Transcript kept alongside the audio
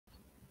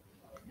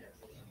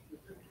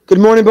Good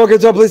morning, Boker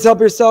Tov. Please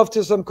help yourself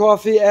to some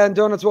coffee and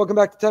donuts. Welcome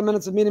back to 10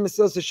 minutes of meeting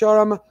Mesillas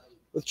Yesharim.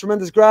 With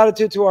tremendous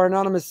gratitude to our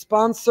anonymous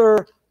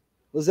sponsor,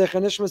 L'zecher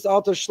Nishmas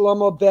Alter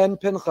Shlomo Ben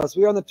Pinchas.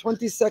 We are on the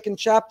 22nd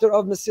chapter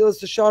of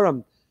Mesillas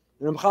Yesharim.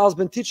 And Ramchal has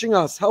been teaching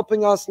us,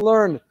 helping us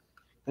learn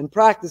and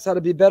practice how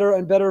to be better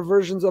and better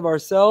versions of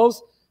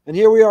ourselves. And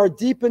here we are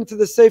deep into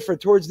the Sefer,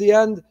 towards the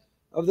end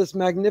of this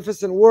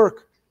magnificent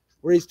work,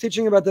 where he's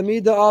teaching about the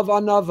Midah of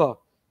Anava,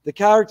 the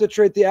character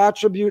trait, the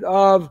attribute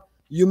of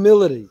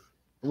humility.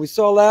 And we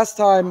saw last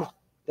time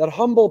that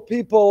humble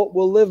people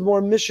will live more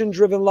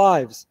mission-driven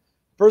lives.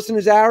 A person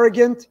who's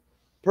arrogant,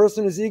 a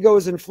person whose ego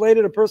is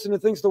inflated, a person who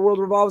thinks the world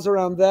revolves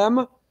around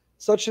them,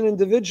 such an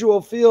individual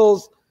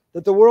feels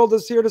that the world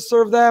is here to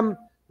serve them.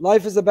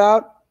 Life is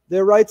about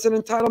their rights and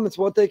entitlements,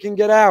 what they can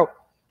get out.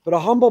 But a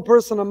humble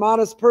person, a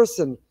modest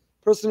person,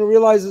 a person who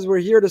realizes we're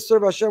here to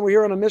serve Hashem, we're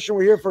here on a mission,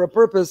 we're here for a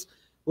purpose,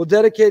 will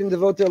dedicate and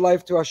devote their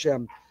life to Hashem.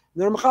 And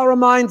the Ramchal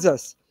reminds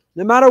us,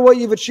 no matter what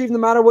you've achieved, no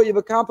matter what you've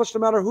accomplished, no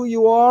matter who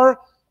you are,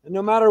 and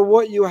no matter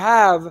what you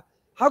have,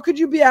 how could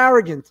you be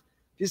arrogant?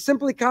 If you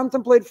simply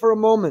contemplate for a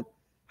moment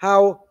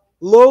how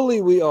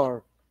lowly we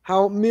are,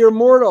 how mere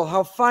mortal,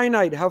 how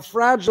finite, how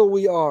fragile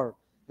we are.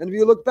 And if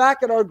you look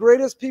back at our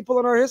greatest people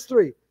in our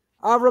history,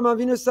 Avram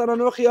Avinu said,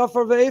 Anochi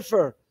Afar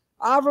Ve'efer.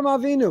 Avram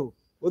Avinu,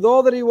 with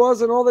all that he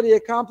was and all that he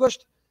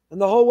accomplished,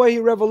 and the whole way he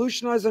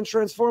revolutionized and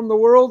transformed the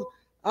world,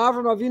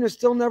 Avram Avinu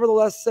still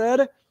nevertheless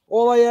said,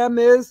 all I am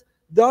is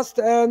dust,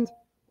 and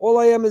all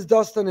I am is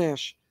dust and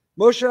ash.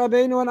 Moshe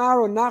Rabbeinu and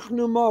Aaron,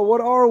 Nachnu Ma, what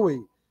are we?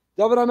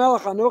 David HaMelech,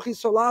 Anochi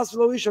Solas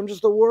Lo Ish, I'm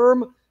just a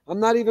worm, I'm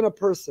not even a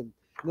person.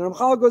 And the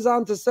Ramchal goes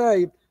on to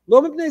say,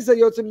 Lo mipnei ze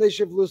yotzim bnei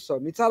shivluso,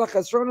 mitzad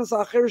hachesronos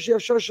ha'acher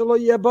she'afshar shelo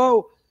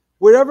yebo.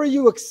 Wherever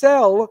you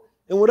excel,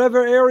 in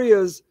whatever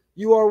areas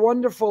you are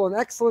wonderful and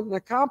excellent and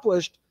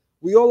accomplished,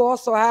 we all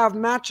also have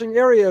matching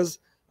areas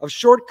of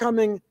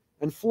shortcoming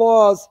and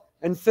flaws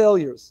and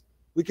failures.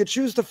 We could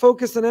choose to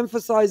focus and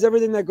emphasize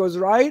everything that goes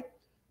right,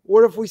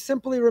 or if we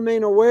simply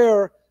remain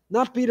aware,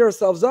 not beat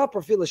ourselves up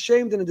or feel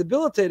ashamed in a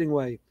debilitating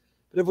way,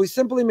 but if we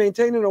simply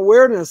maintain an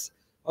awareness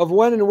of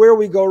when and where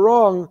we go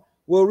wrong,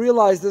 we'll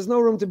realize there's no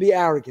room to be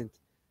arrogant.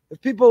 If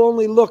people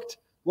only looked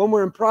when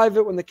we're in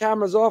private, when the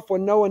camera's off,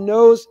 when no one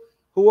knows,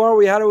 who are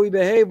we, how do we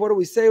behave, what do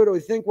we say, what do we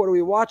think, what do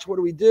we watch, what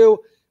do we do?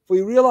 If we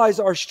realize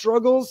our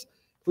struggles,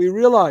 if we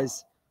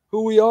realize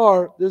who we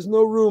are, there's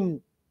no room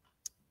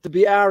to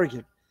be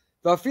arrogant.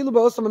 And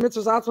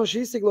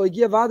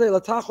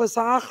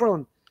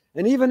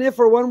even if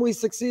or when we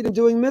succeed in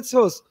doing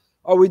mitzvahs,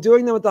 are we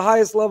doing them at the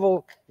highest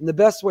level in the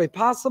best way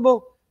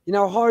possible? You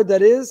know how hard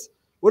that is?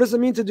 What does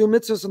it mean to do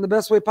mitzvahs in the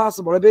best way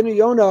possible? Rabbeinu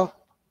Yonah,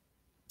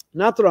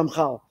 not the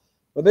Ramchal,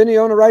 Rabbeinu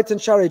Yonah writes in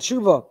Sharei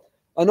Tshuva,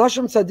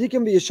 Anoshim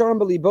tzadikim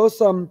v'yesharim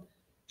b'libosam,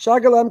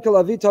 shagalem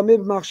kelavi tamid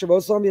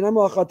b'machshavosam,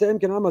 yinemu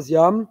achateim kenam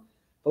yam,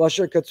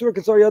 v'lasher katzur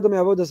yadam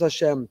yavodas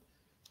Hashem.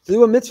 To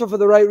do a mitzvah for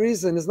the right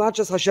reason is not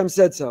just Hashem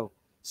said so.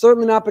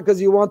 Certainly not because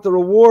you want the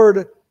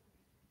reward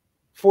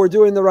for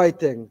doing the right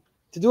thing.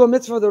 To do a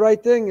mitzvah for the right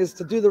thing is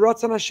to do the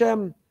Ratzon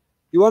Hashem.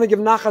 You want to give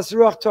nachas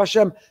ruach to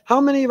Hashem. How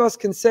many of us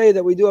can say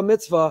that we do a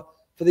mitzvah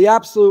for the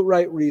absolute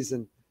right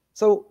reason?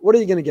 So what are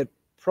you going to get?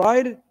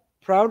 Pride?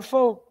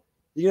 Proudful?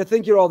 You're going to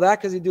think you're all that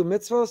because you do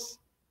mitzvahs?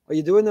 Are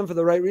you doing them for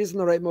the right reason,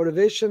 the right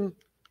motivation?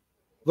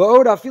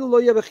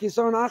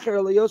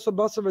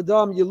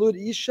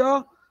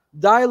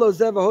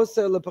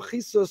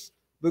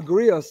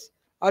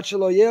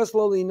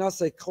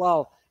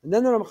 And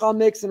then the Ramchal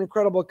makes an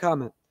incredible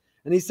comment.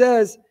 And he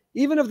says,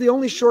 even if the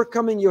only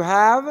shortcoming you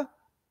have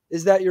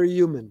is that you're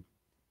human.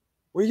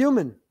 We're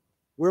human.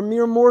 We're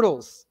mere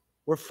mortals.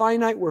 We're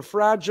finite. We're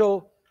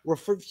fragile. We're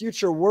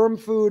future worm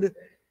food.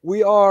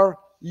 We are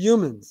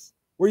humans.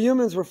 We're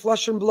humans. We're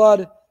flesh and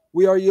blood.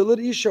 We are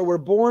Yulid Isha. We're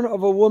born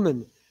of a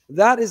woman.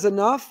 That is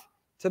enough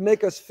to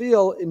make us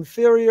feel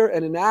inferior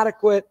and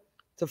inadequate,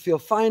 to feel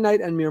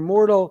finite and mere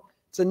mortal.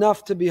 It's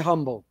enough to be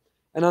humble.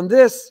 And on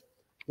this,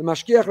 the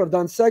Mashgiach Rav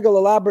Dan Segel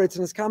elaborates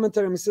in his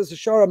commentary on Mesillas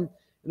Yesharim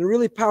in a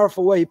really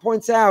powerful way. He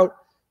points out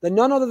that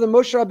none other than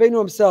Moshe Rabbeinu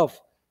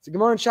himself, it's a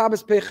Gemara in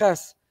Shabbos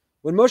Peiches,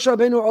 when Moshe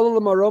Rabbeinu Olol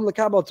Marom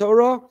Lekabel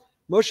Torah,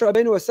 Moshe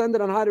Rabbeinu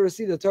ascended on high to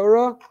receive the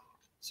Torah.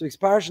 So week's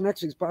parasha,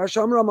 next week's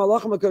parasha, Amar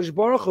Malachim HaKadosh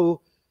Baruch Hu,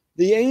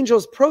 the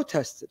angels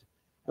protested.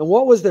 And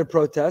what was their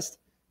protest?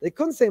 They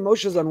couldn't say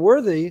Moshe is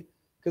unworthy,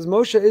 because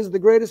Moshe is the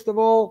greatest of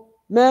all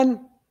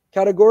men,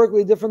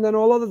 categorically different than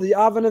all other, the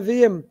Av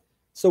Neviim.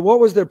 So what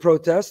was their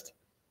protest?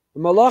 The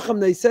Malachim,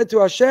 they said to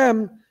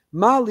Hashem,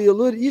 Ma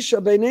li'ulud isha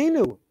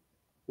beinenu.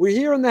 We're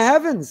here in the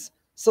heavens,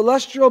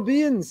 celestial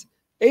beings,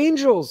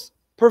 angels,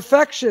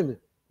 perfection.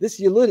 This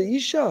Yulud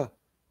Isha,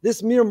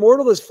 this mere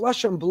mortal, this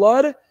flesh and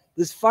blood,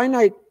 this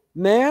finite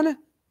man,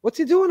 what's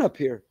he doing up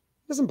here?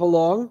 He doesn't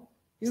belong.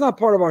 He's not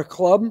part of our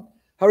club.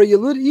 Hara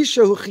Yulud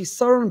Isha hu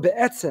chisaron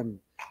be'etzem.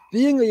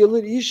 Being a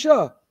Yulud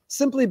Isha,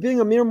 simply being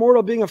a mere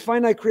mortal, being a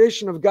finite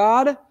creation of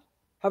God,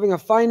 having a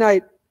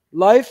finite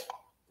life,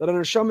 that our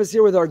neshama is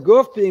here with our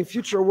guf, being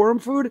future worm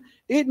food,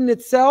 it in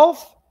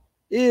itself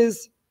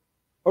is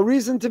a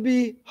reason to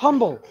be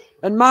humble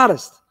and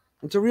modest.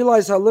 and to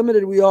realize how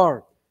limited we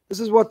are. This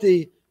is what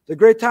the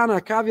great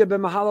Tana Kavya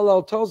ben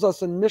Mahalalel tells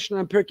us in Mishnah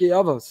and Pirkei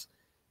Avos.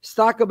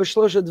 Staka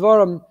b'shlosha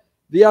dvarim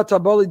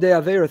v'yata boli de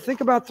avera.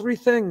 Think about three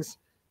things.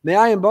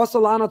 Me'ayin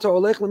basa la'anata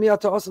olech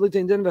l'miyata asa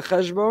l'tein din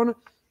v'cheshbon.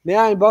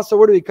 Me'ayin basa,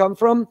 where do we come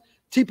from?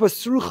 Tipa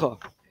srucha.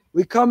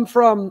 We come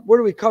from, where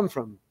do we come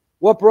from?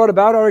 What brought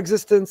about our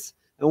existence,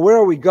 and where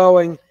are we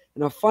going,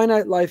 and how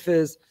finite life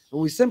is.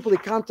 When we simply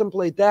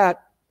contemplate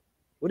that,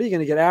 what are you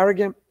going to get,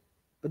 arrogant?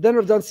 But then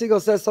Rav Dan Siegel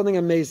says something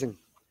amazing.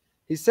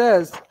 He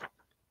says,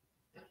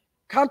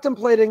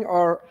 contemplating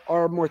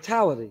our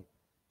mortality,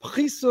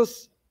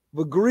 pchisus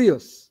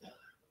v'grius,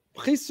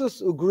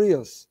 pchisus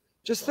ugrius.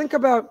 Just think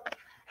about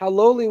how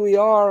lowly we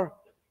are.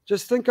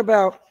 Just think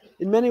about,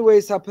 in many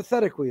ways, how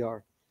pathetic we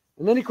are.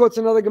 And then he quotes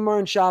another Gemara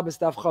in Shabbos,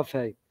 Daf Chaf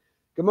Hei.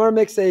 Gemara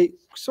makes a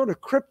sort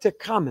of cryptic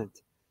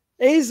comment.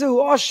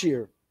 Ezu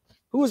Ashir,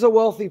 who is a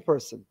wealthy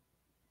person?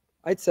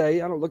 I'd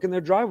say, I don't look in their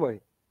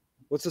driveway.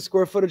 What's the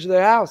square footage of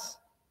their house?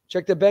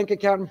 Check their bank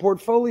account and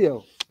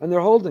portfolio and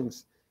their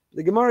holdings.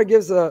 The Gemara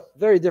gives a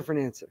very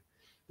different answer.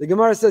 The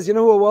Gemara says, you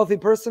know who a wealthy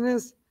person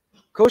is?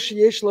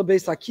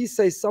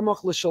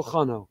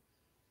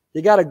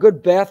 You got a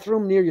good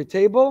bathroom near your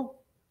table.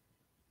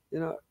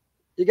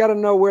 You got to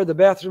know where the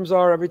bathrooms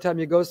are every time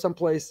you go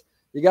someplace.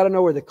 You got to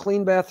know where the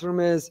clean bathroom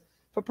is.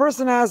 If a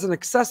person has an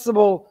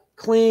accessible,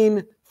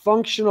 clean,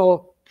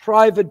 functional,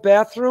 private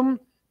bathroom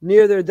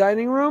near their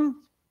dining room,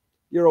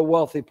 you're a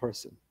wealthy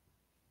person.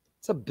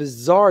 It's a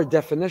bizarre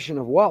definition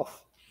of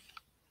wealth.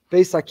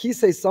 What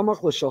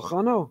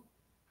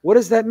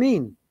does that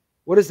mean?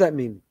 What does that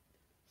mean?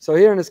 So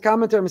here in his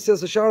commentary,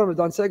 Mesillas Yesharim,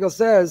 Dan Segel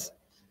says,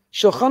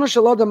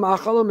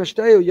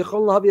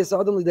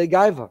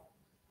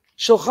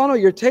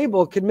 Shulchano, your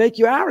table, can make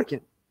you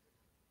arrogant.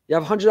 You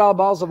have $100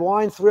 bottles of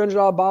wine,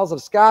 $300 bottles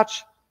of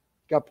scotch,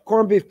 you got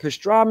corned beef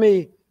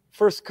pastrami,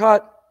 first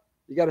cut,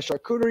 you got a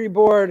charcuterie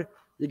board,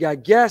 you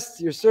got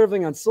guests, you're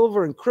serving on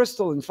silver and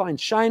crystal and fine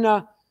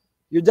china.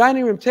 Your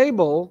dining room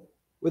table,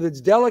 with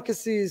its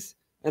delicacies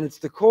and its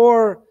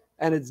decor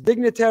and its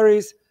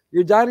dignitaries,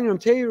 your dining room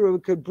table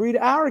could breed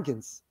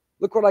arrogance.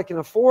 Look what I can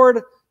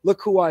afford.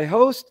 Look who I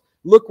host.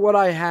 Look what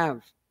I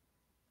have.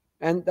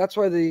 And that's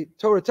why the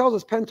Torah tells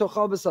us, Pen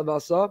tochal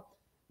v'savasa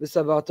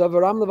v'savata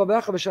v'ram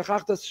levavecha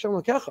v'shachachta Hashem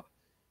l'kecha.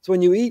 So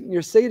when you eat and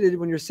you're sated,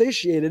 when you're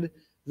satiated,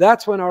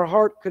 that's when our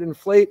heart could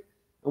inflate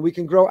and we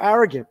can grow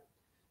arrogant.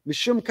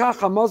 Mishum kach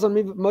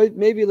hamazon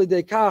maybe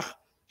l'dei kach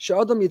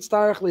she'adam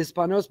yitztarech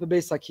le'ispanos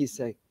b'beis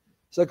hakisei.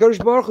 So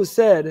HaKadosh Baruch Hu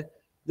said,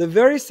 the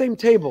very same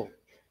table,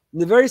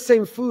 and the very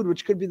same food,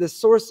 which could be the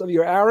source of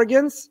your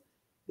arrogance,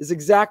 is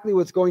exactly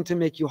what's going to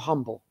make you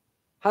humble.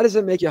 How does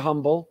it make you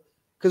humble?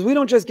 Because we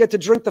don't just get to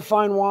drink the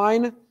fine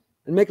wine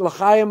and make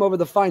l'chaim over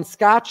the fine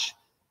scotch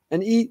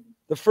and eat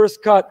the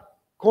first cut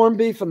corned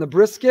beef and the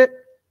brisket.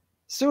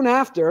 Soon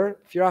after,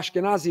 if you're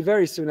Ashkenazi,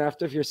 very soon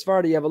after. If you're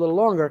Sephardi, you have a little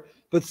longer.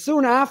 But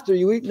soon after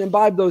you eat and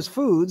imbibe those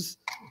foods,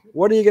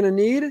 what are you going to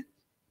need?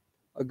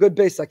 A good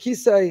beis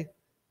hakisei,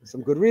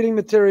 some good reading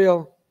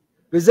material.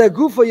 So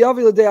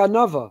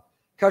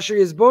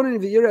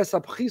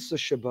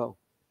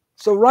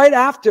right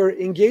after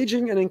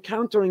engaging and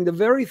encountering the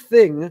very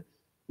thing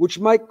which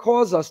might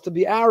cause us to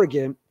be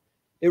arrogant,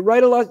 it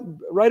right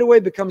away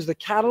becomes the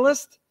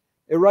catalyst.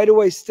 It right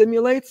away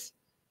stimulates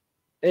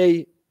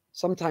a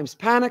sometimes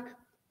panic,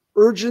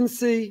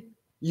 urgency,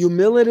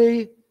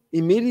 humility,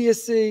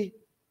 immediacy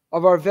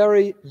of our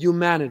very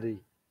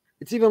humanity.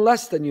 It's even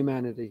less than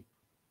humanity.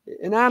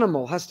 An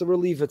animal has to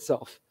relieve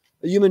itself.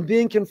 A human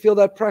being can feel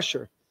that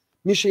pressure.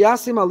 It's a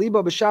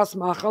Meiridik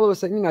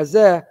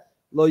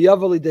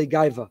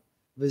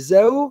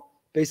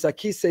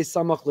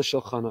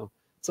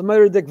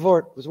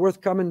Vort. It was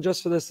worth coming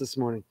just for this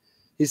morning.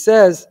 He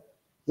says,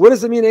 what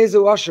does it mean,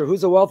 Ezu Usher?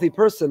 Who's a wealthy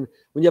person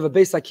when you have a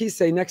beis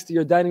hakisei next to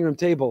your dining room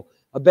table,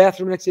 a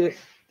bathroom next to you?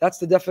 That's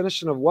the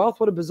definition of wealth.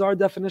 What a bizarre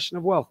definition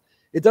of wealth.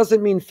 It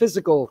doesn't mean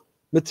physical,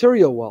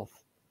 material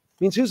wealth.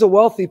 It means who's a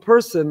wealthy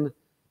person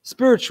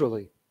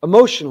spiritually,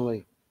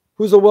 emotionally.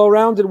 Who's a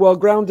well-rounded,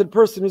 well-grounded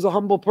person, who's a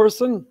humble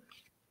person?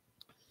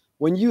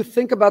 When you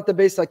think about the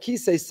beis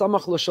hakisei,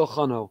 samach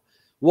l'shulchano,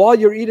 while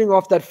you're eating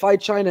off that fine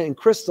china and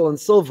crystal and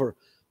silver,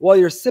 while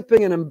you're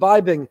sipping and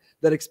imbibing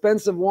that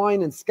expensive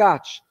wine and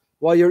scotch,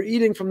 while you're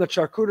eating from the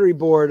charcuterie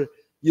board,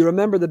 you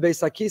remember the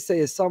beis hakisei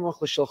is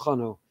samach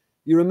l'shulchano.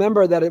 You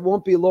remember that it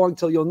won't be long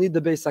till you'll need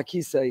the beis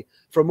hakisei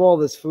from all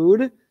this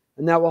food,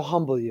 and that will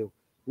humble you.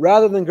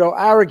 Rather than grow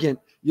arrogant,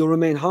 you'll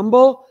remain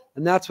humble,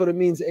 and that's what it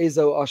means,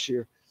 Ezo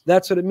Ashir.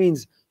 That's what it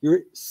means.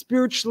 You're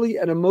spiritually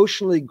and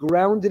emotionally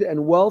grounded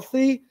and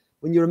wealthy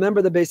when you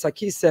remember the beis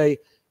hakisei,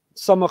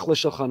 samach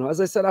l'shulchano. As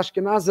I said,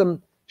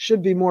 Ashkenazim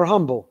should be more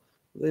humble.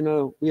 You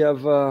know, we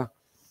have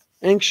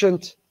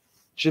ancient,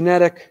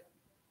 genetic,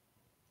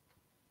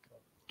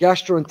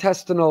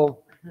 gastrointestinal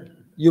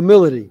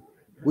humility.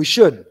 We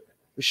should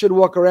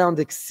walk around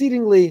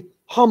exceedingly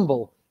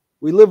humble.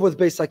 We live with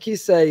beis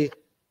hakisei.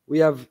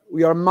 We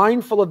are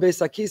mindful of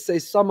beis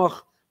hakisei,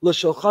 samach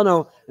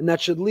l'shulchano, and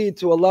that should lead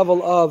to a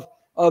level of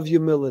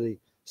humility.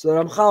 So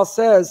Ramchal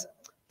says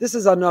This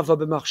is anava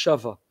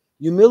b'machshava.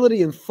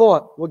 Humility in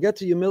thought. We'll get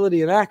to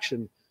humility in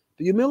action.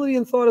 But humility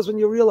in thought is when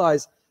you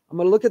realize, I'm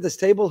going to look at this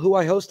table, who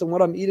I host and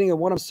what I'm eating and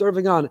what I'm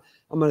serving on.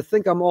 I'm going to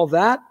think I'm all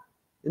that.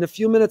 In a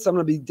few minutes, I'm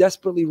going to be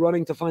desperately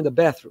running to find a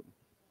bathroom.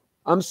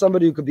 I'm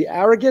somebody who could be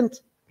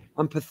arrogant.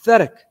 I'm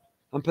pathetic.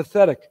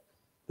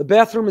 The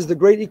bathroom is the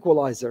great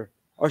equalizer.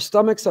 Our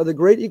stomachs are the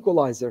great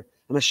equalizer.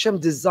 And Hashem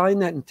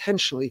designed that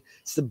intentionally.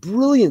 It's the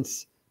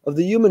brilliance of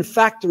the human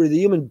factory, the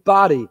human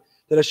body,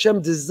 that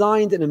Hashem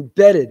designed and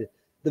embedded.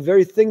 The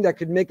very thing that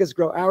could make us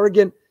grow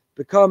arrogant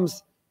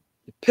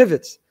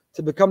pivots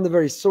to become the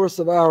very source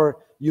of our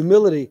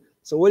humility.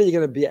 So what are you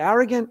going to be,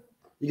 arrogant?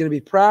 You're going to be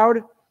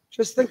proud?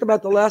 Just think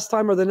about the last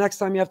time or the next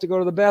time you have to go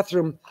to the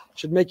bathroom. It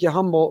should make you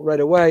humble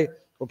right away.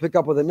 We'll pick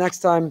up with it next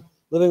time.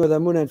 Living with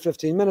Amunah in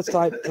 15 minutes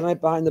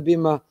tonight behind the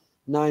Bima,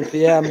 9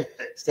 p.m.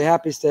 Stay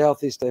happy, stay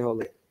healthy, stay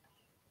holy.